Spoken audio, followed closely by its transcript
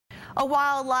A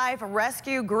wildlife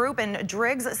rescue group in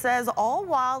Driggs says all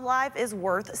wildlife is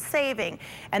worth saving,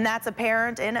 and that's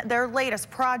apparent in their latest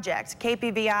project.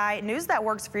 KPVI News That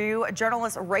Works For You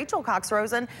journalist Rachel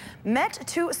Cox-Rosen met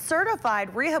two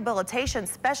certified rehabilitation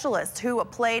specialists who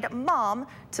played mom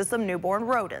to some newborn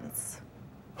rodents.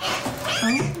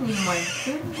 Oh my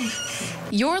goodness.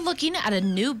 You're looking at a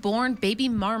newborn baby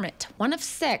marmot, one of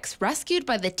 6 rescued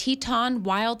by the Teton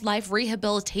Wildlife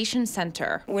Rehabilitation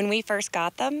Center. When we first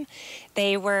got them,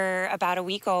 they were about a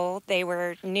week old. They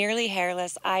were nearly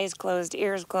hairless, eyes closed,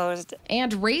 ears closed.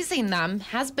 And raising them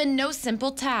has been no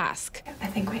simple task. I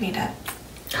think we need to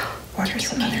order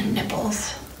some other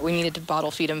nipples. We needed to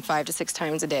bottle feed them 5 to 6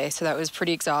 times a day, so that was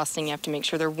pretty exhausting. You have to make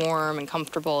sure they're warm and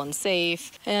comfortable and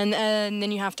safe. And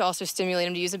then you have to also stimulate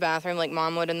them to use a bathroom like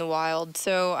mom would in the wild.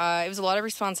 So it was a lot of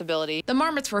responsibility. The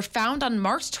marmots were found on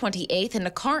March 28th in a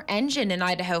car engine in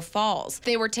Idaho Falls.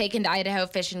 They were taken to Idaho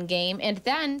Fish and Game and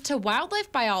then to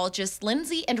wildlife biologists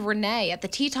Lindsay and Renee at the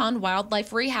Teton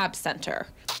Wildlife Rehab Center.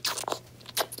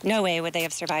 No way would they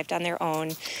have survived on their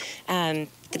own.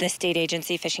 The state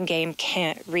agency, Fish and Game,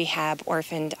 can't rehab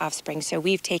orphaned offspring. So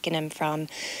we've taken them from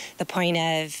the point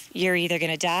of you're either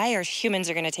going to die or humans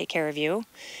are going to take care of you,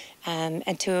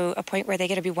 and to a point where they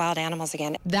get to be wild animals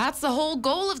again. That's the whole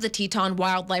goal of the Teton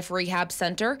Wildlife Rehab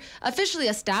Center, officially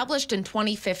established in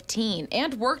 2015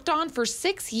 and worked on for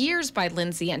 6 years by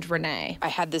Lindsay and Renee. I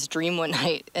had this dream one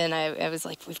night, and I was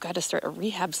like, we've got to start a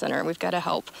rehab center. We've got to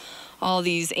help all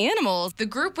these animals. The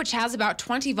group, which has about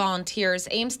 20 volunteers,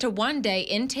 aims to one day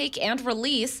intake and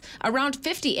release around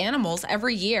 50 animals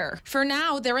every year. For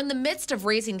now, they're in the midst of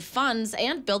raising funds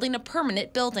and building a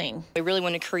permanent building. I really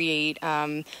want to create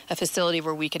a facility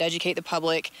where we could educate the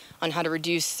public on how to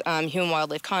reduce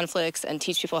human-wildlife conflicts and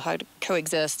teach people how to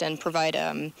coexist and provide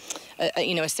a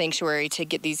sanctuary to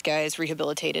get these guys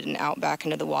rehabilitated and out back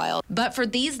into the wild. But for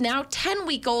these now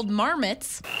 10-week-old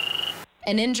marmots,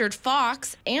 an injured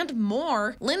fox, and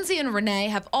more, Lindsay and Renee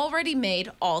have already made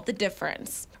all the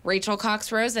difference. Rachel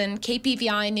Cox-Rosen,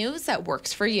 KPVI News That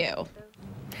Works For You.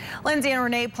 Lindsay and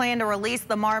Renee plan to release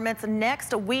the marmots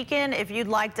next weekend. If you'd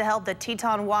like to help the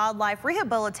Teton Wildlife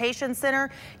Rehabilitation Center,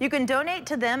 you can donate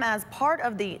to them as part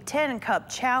of the 10 Cup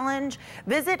Challenge.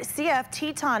 Visit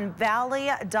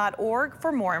cftetonvalley.org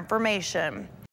for more information.